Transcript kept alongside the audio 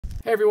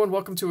Hey everyone,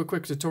 welcome to a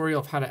quick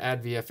tutorial of how to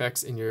add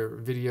VFX in your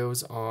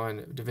videos on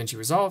Davinci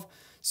Resolve.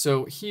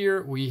 So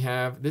here we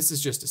have, this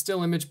is just a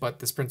still image, but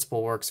this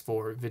principle works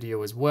for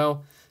video as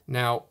well.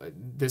 Now,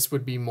 this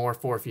would be more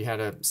for if you had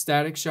a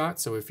static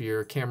shot. So if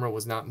your camera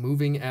was not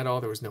moving at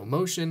all, there was no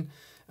motion,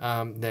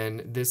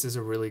 then this is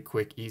a really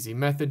quick, easy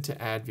method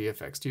to add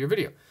VFX to your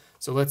video.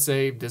 So let's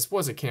say this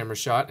was a camera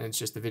shot and it's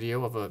just a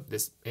video of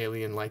this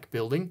alien-like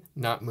building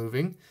not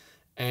moving.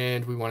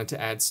 And we wanted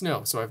to add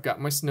snow. So I've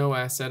got my snow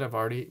asset. I've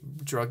already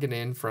drug it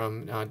in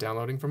from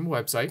downloading from a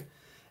website.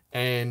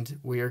 And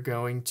we are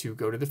going to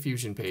go to the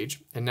Fusion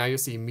page. And now you'll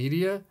see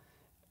media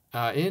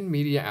in,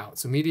 media out.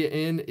 So media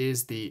in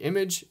is the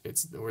image,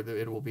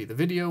 it will be the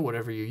video,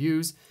 whatever you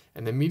use.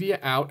 And the media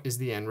out is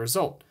the end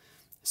result.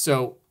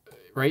 So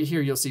right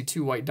here, you'll see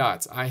two white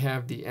dots. I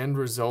have the end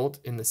result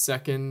in the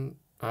second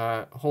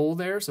hole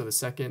there. So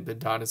the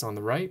dot is on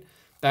the right.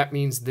 That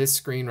means this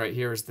screen right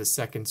here is the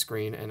second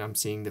screen and I'm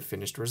seeing the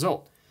finished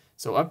result.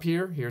 So up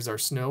here, here's our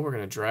snow. We're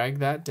going to drag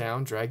that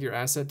down, drag your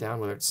asset down,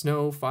 whether it's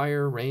snow,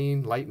 fire,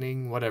 rain,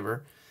 lightning,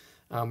 whatever.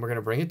 We're going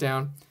to bring it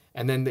down.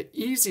 And then the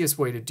easiest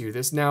way to do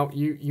this, now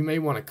you may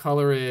want to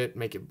color it,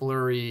 make it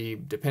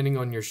blurry, depending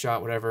on your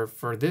shot, whatever.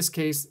 For this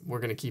case, we're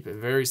going to keep it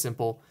very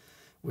simple.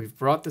 We've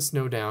brought the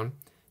snow down.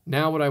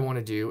 Now what I want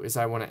to do is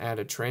I want to add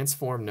a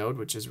transform node,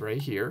 which is right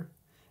here.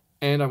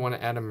 And I want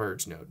to add a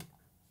merge node.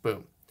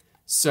 Boom.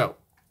 So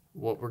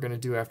what we're going to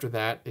do after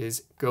that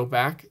is go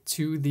back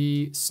to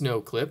the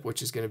snow clip,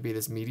 which is going to be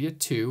this media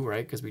 2,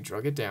 right? Because we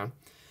drug it down.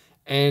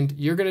 And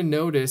you're going to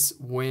notice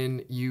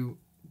when you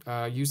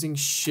using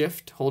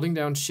shift, holding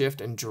down shift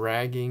and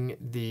dragging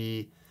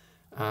the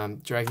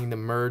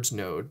merge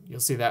node, you'll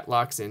see that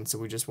locks in. So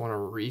we just want to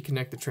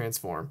reconnect the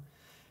transform.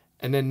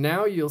 And then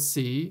now you'll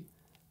see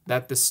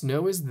that the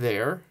snow is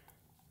there,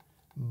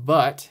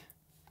 but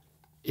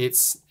it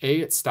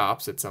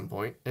stops at some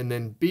point, and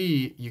then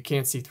B, you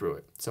can't see through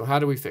it. So how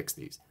do we fix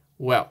these?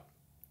 Well,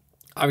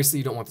 obviously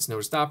you don't want the snow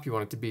to stop. You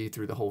want it to be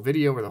through the whole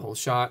video or the whole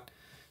shot.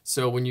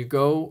 So when you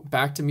go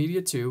back to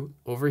Media 2,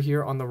 over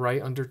here on the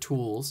right under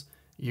Tools,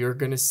 you're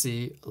going to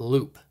see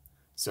Loop.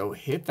 So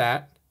hit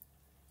that,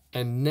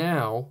 and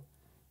now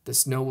the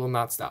snow will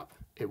not stop.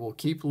 It will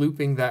keep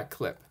looping that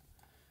clip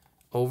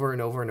over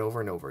and over and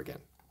over and over again.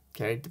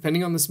 Okay,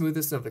 depending on the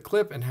smoothness of the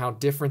clip and how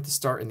different the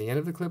start and the end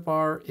of the clip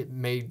are, it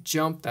may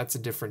jump. That's a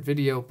different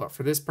video, but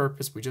for this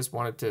purpose, we just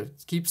want it to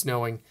keep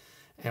snowing,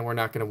 and we're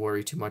not going to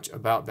worry too much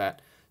about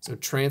that. So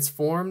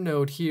transform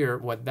node here,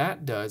 what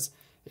that does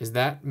is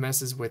that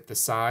messes with the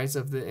size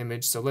of the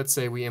image. So let's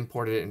say we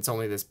imported it and it's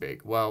only this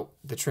big. Well,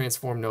 the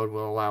transform node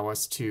will allow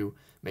us to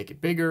make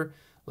it bigger.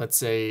 Let's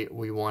say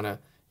we want to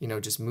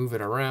just move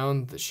it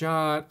around the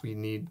shot. We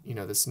need,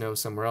 the snow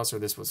somewhere else, or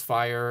this was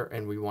fire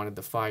and we wanted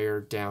the fire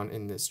down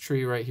in this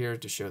tree right here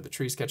to show the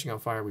tree's catching on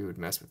fire. We would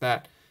mess with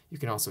that. You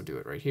can also do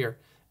it right here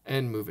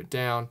and move it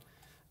down.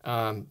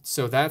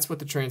 So that's what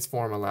the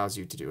transform allows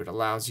you to do. It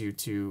allows you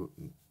to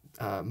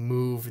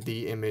move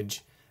the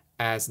image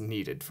as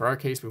needed. For our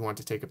case, we want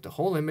to take up the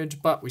whole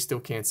image, but we still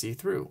can't see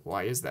through.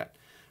 Why is that?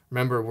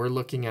 Remember, we're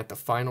looking at the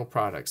final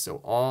product. So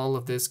all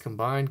of this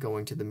combined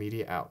going to the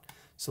media out.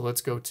 So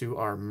let's go to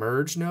our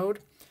merge node,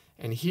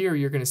 and here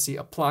you're going to see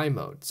apply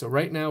mode. So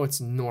right now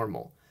it's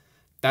normal.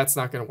 That's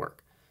not going to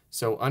work.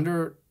 So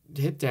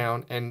hit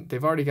down, and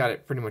they've already got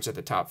it pretty much at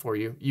the top for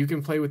you. You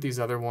can play with these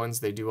other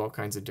ones. They do all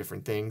kinds of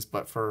different things,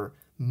 but for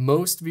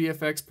most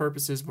VFX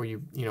purposes where you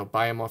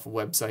buy them off a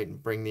website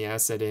and bring the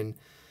asset in,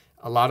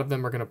 a lot of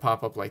them are going to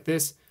pop up like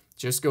this.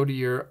 Just go to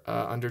your,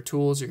 under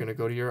tools, you're going to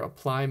go to your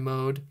apply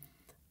mode,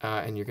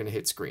 and you're going to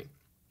hit screen.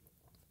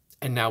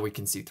 And now we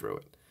can see through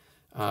it.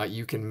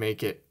 You can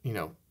make it,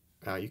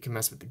 you can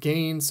mess with the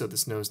gain so the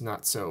snow's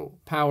not so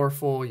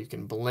powerful. You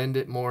can blend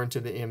it more into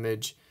the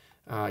image.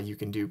 You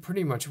can do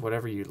pretty much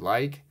whatever you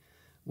like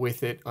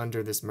with it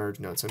under this merge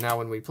node. So now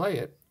when we play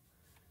it,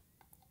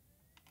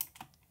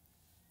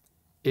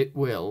 it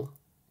will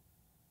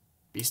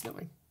be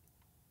snowing.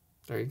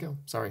 There you go.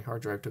 Sorry,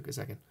 hard drive took a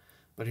second.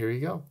 But here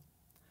you go.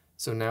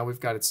 So now we've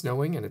got it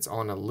snowing and it's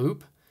on a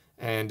loop.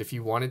 And if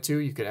you wanted to,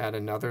 you could add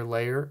another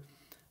layer.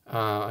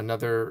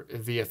 Another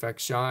VFX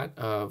shot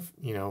of,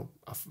 a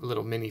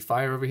little mini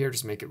fire over here.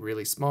 Just make it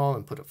really small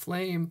and put a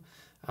flame.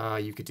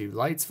 You could do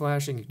lights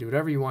flashing. You can do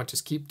whatever you want.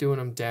 Just keep doing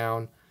them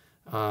down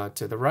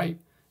to the right.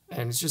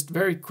 And it's just a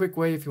very quick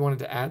way if you wanted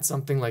to add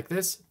something like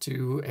this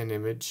to an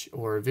image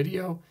or a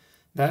video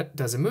that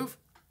doesn't move.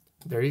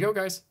 There you go,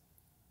 guys.